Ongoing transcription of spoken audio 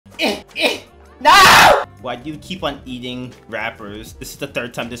No! Why do you keep on eating rappers? This is the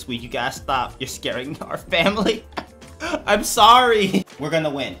 3rd time this week. You gotta stop. You're scaring our family. I'm sorry. We're gonna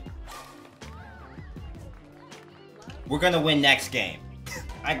win. We're gonna win next game.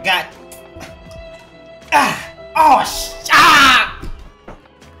 I got... Oh, stop!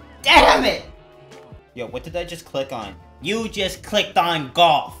 Damn it! Yo, what did I just click on? You just clicked on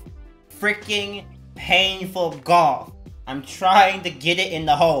golf. Freaking painful golf. I'm trying to get it in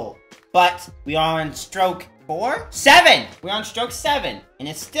the hole. But we are on stroke 4? 7! We're on stroke 7. And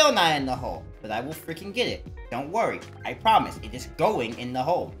it's still not in the hole. But I will freaking get it. Don't worry. I promise. It is going in the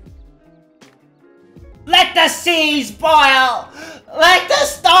hole. Let the seas boil! Let the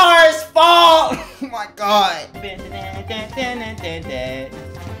stars fall! Oh my god.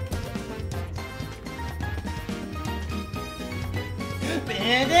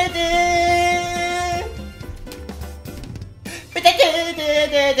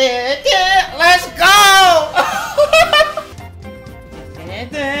 Let's go!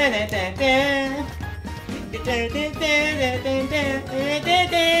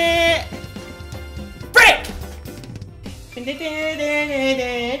 Frick!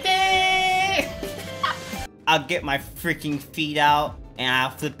 I'll get my freaking feet out and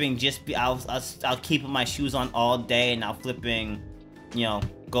I'll flipping just be I'll keep my shoes on all day and I'll flipping, you know,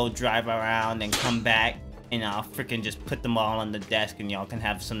 go drive around and come back and I'll freaking just put them all on the desk and y'all can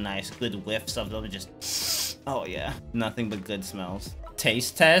have some nice good whiffs of them. Just, oh yeah, nothing but good smells.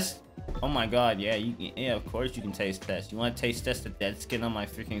 Taste test? Oh my god, yeah, yeah, of course you can taste test. You want to taste test the dead skin on my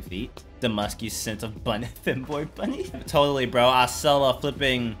freaking feet? The musky scent of femboy bunny? Totally, bro. I'll sell a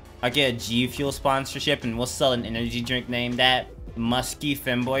flipping... I'll get a G Fuel sponsorship and we'll sell an energy drink named that. Musky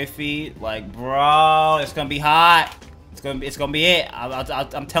femboy feet. Like, bro, it's gonna be hot. It's gonna be it.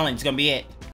 I'm telling you, it's gonna be it.